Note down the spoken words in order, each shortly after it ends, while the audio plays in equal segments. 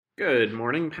Good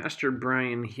morning, Pastor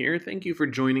Brian here. Thank you for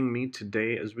joining me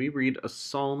today as we read a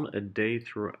psalm a day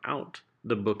throughout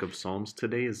the book of Psalms.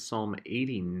 Today is Psalm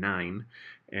 89,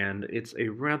 and it's a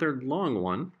rather long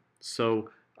one, so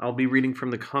I'll be reading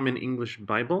from the Common English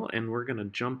Bible, and we're going to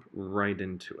jump right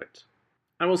into it.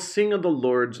 I will sing of the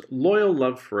Lord's loyal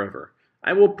love forever.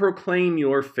 I will proclaim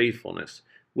your faithfulness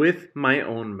with my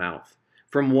own mouth,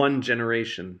 from one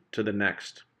generation to the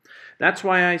next. That's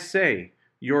why I say,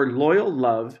 your loyal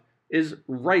love is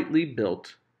rightly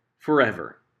built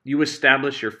forever. You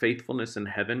establish your faithfulness in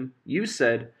heaven. You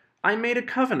said, I made a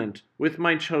covenant with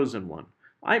my chosen one.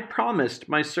 I promised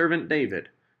my servant David,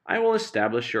 I will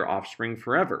establish your offspring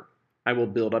forever. I will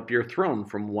build up your throne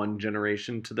from one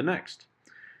generation to the next.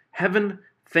 Heaven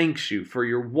thanks you for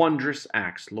your wondrous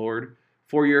acts, Lord,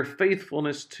 for your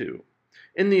faithfulness too,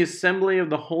 in the assembly of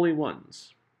the holy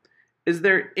ones. Is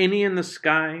there any in the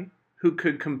sky who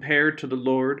could compare to the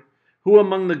Lord? Who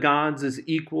among the gods is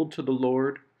equal to the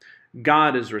Lord?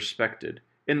 God is respected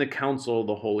in the council of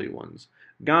the holy ones.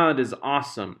 God is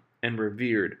awesome and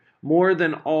revered, more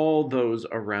than all those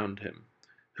around him.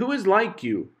 Who is like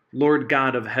you, Lord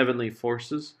God of heavenly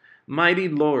forces? Mighty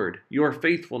Lord, your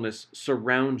faithfulness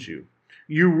surrounds you.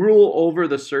 You rule over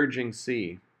the surging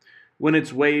sea. When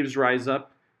its waves rise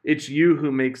up, it's you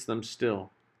who makes them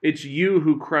still. It's you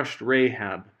who crushed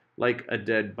Rahab like a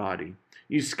dead body.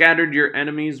 You scattered your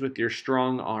enemies with your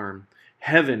strong arm.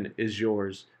 Heaven is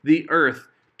yours, the earth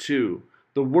too,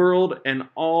 the world and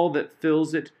all that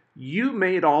fills it. You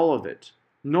made all of it.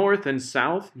 North and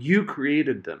south, you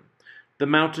created them. The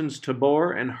mountains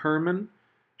Tabor and Hermon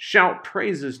shout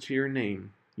praises to your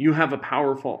name. You have a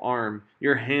powerful arm.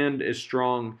 Your hand is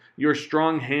strong. Your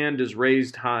strong hand is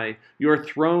raised high. Your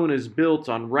throne is built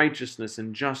on righteousness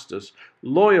and justice.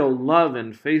 Loyal love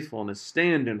and faithfulness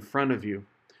stand in front of you.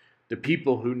 The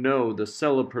people who know the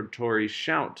celebratory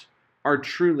shout are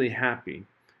truly happy.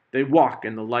 They walk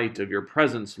in the light of your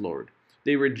presence, Lord.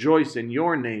 They rejoice in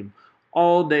your name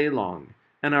all day long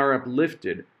and are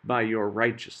uplifted by your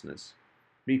righteousness,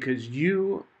 because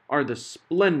you are the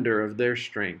splendor of their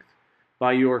strength.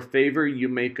 By your favor you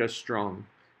make us strong,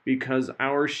 because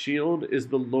our shield is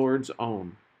the Lord's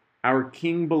own. Our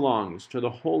King belongs to the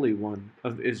Holy One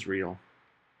of Israel.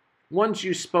 Once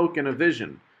you spoke in a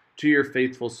vision to your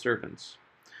faithful servants.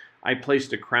 I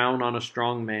placed a crown on a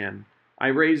strong man. I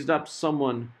raised up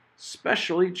someone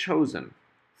specially chosen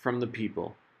from the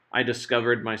people. I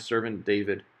discovered my servant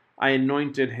David. I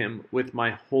anointed him with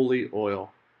my holy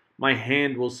oil. My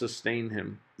hand will sustain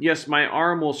him. Yes, my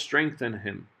arm will strengthen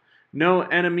him. No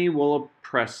enemy will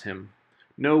oppress him.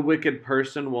 No wicked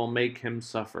person will make him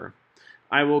suffer.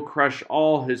 I will crush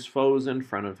all his foes in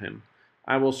front of him.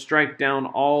 I will strike down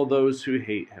all those who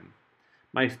hate him.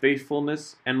 My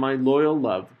faithfulness and my loyal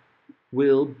love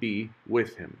will be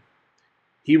with him.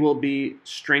 He will be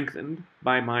strengthened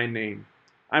by my name.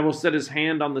 I will set his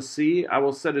hand on the sea. I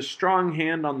will set his strong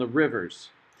hand on the rivers.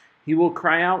 He will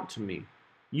cry out to me,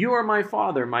 You are my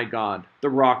Father, my God, the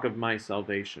rock of my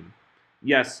salvation.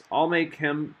 Yes, I'll make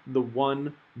him the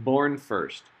one born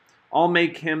first. I'll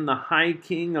make him the high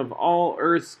king of all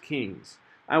earth's kings.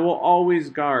 I will always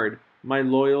guard my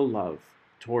loyal love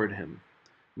toward him.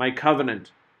 My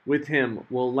covenant with him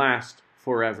will last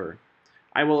forever.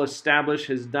 I will establish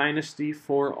his dynasty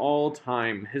for all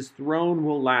time. His throne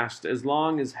will last as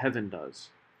long as heaven does.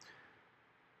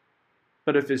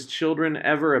 But if his children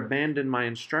ever abandon my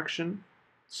instruction,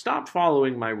 stop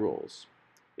following my rules.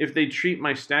 If they treat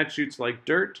my statutes like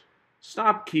dirt,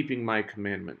 stop keeping my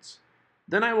commandments.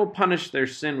 Then I will punish their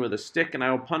sin with a stick, and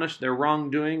I will punish their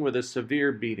wrongdoing with a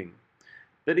severe beating.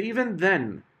 But even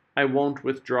then, I won't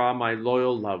withdraw my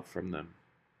loyal love from them.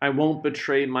 I won't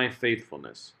betray my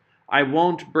faithfulness. I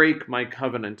won't break my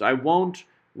covenant. I won't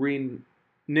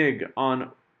renege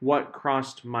on what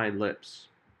crossed my lips.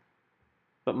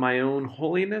 But my own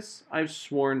holiness, I've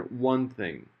sworn one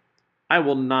thing. I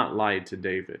will not lie to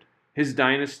David. His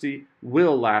dynasty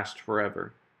will last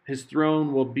forever. His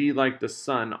throne will be like the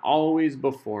sun, always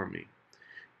before me.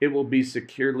 It will be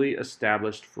securely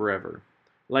established forever,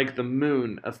 like the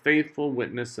moon, a faithful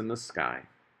witness in the sky.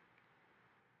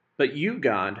 But you,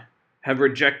 God, have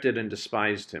rejected and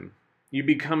despised him. You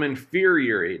become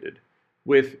infuriated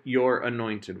with your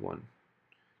anointed one.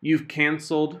 You've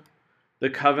canceled the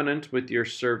covenant with your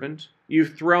servant.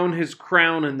 You've thrown his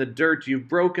crown in the dirt. You've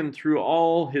broken through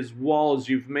all his walls.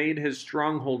 You've made his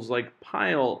strongholds like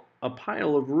a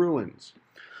pile of ruins.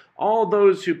 All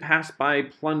those who pass by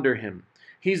plunder him.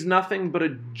 He's nothing but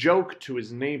a joke to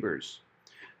his neighbors.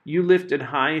 You lifted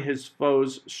high his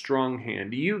foe's strong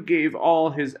hand. You gave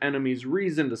all his enemies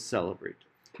reason to celebrate.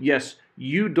 Yes,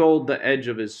 you dulled the edge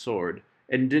of his sword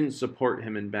and didn't support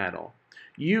him in battle.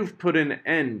 You've put an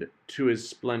end to his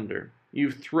splendor.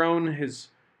 You've thrown his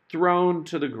throne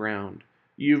to the ground.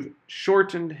 You've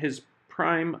shortened his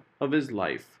prime of his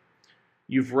life.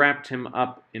 You've wrapped him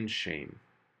up in shame.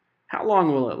 How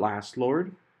long will it last,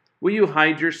 Lord? Will you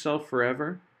hide yourself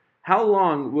forever? How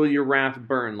long will your wrath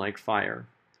burn like fire?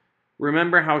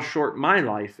 Remember how short my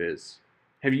life is.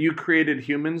 Have you created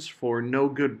humans for no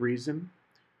good reason?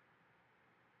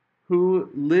 Who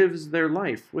lives their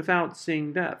life without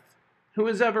seeing death? Who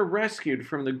is ever rescued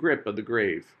from the grip of the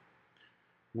grave?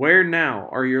 Where now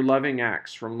are your loving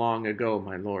acts from long ago,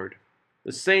 my Lord?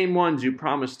 The same ones you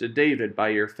promised to David by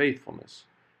your faithfulness.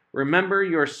 Remember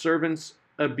your servant's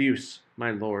abuse, my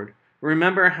Lord.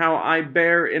 Remember how I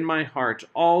bear in my heart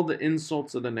all the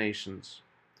insults of the nations.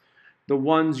 The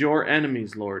ones your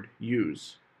enemies, Lord,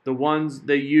 use. The ones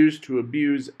they use to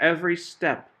abuse every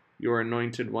step your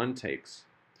anointed one takes.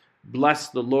 Bless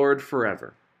the Lord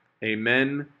forever.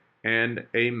 Amen and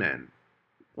amen.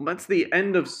 Well, that's the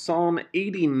end of Psalm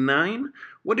 89.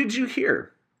 What did you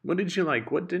hear? What did you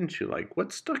like? What didn't you like?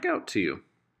 What stuck out to you?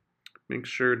 Make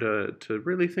sure to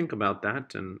really think about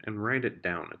that and write it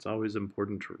down. It's always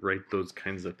important to write those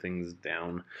kinds of things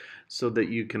down so that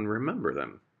you can remember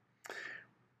them.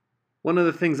 One of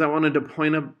the things I wanted to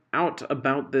point out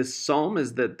about this psalm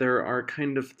is that there are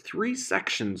kind of three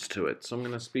sections to it. So I'm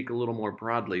going to speak a little more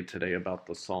broadly today about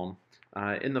the psalm.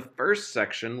 In the first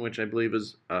section, which I believe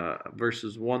is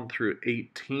verses 1 through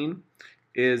 18,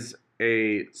 is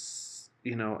a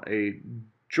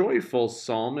joyful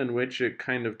psalm in which it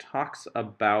kind of talks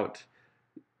about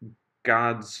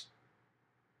God's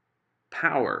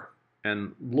power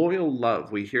and loyal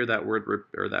love. We hear that word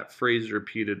or that phrase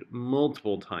repeated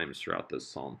multiple times throughout this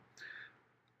psalm.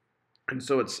 And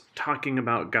so it's talking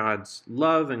about God's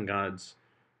love and God's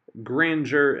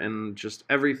grandeur and just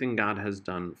everything God has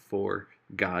done for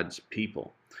God's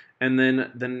people. And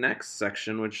then the next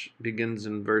section, which begins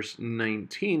in verse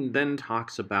 19, then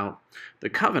talks about the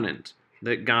covenant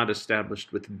that God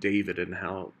established with David and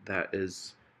how that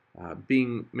is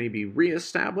being maybe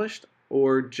reestablished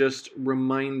or just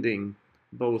reminding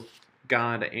both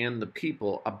God and the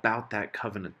people about that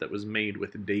covenant that was made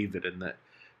with David, and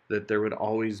that there would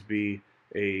always be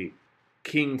a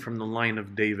king from the line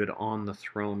of David on the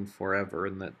throne forever,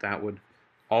 and that would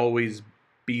always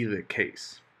be the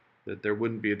case, that there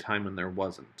wouldn't be a time when there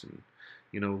wasn't.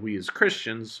 And we as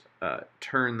Christians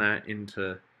turn that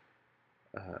into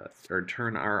or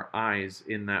turn our eyes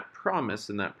in that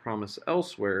promise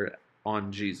elsewhere on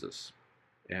Jesus,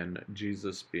 and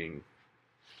Jesus being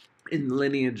in the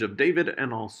lineage of David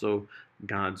and also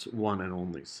God's one and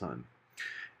only Son.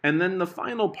 And then the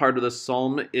final part of the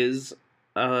psalm is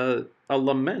a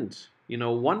lament,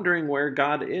 wondering where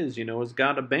God is. Has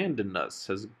God abandoned us?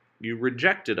 Has you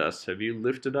rejected us? Have you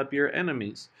lifted up your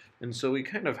enemies? And so we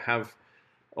kind of have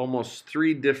almost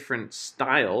three different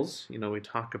styles. We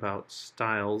talk about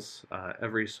styles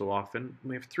every so often.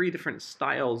 We have three different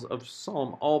styles of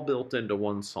psalm all built into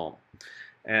one psalm.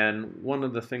 And one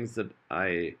of the things that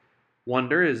I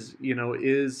wonder is,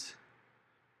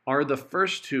 are the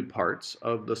first two parts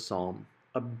of the psalm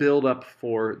a build-up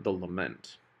for the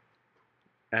lament?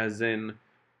 As in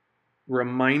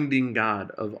reminding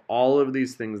God of all of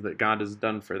these things that God has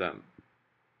done for them.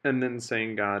 And then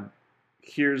saying, God,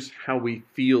 here's how we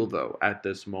feel, though, at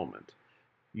this moment.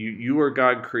 You are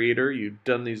God creator. You've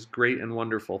done these great and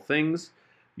wonderful things.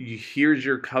 Here's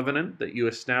your covenant that you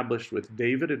established with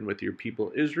David and with your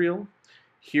people Israel.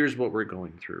 Here's what we're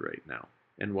going through right now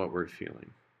and what we're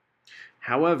feeling.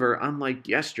 However, unlike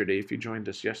yesterday, if you joined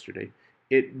us yesterday,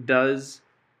 it does,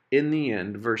 in the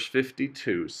end, verse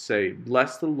 52, say,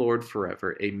 bless the Lord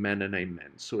forever, amen and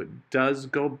amen. So it does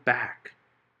go back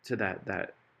to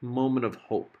that moment of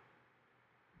hope,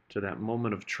 to that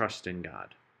moment of trust in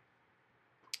God.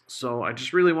 So I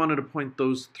just really wanted to point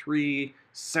those three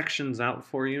sections out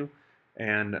for you,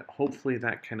 and hopefully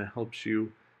that kind of helps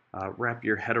you wrap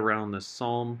your head around this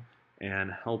psalm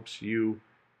and helps you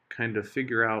kind of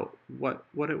figure out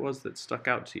what it was that stuck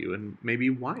out to you and maybe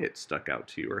why it stuck out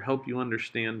to you, or help you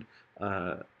understand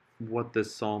what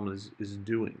this psalm is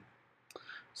doing.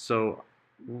 So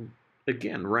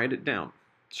again, write it down,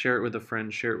 share it with a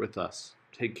friend, share it with us.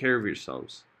 Take care of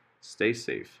yourselves, stay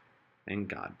safe, and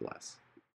God bless.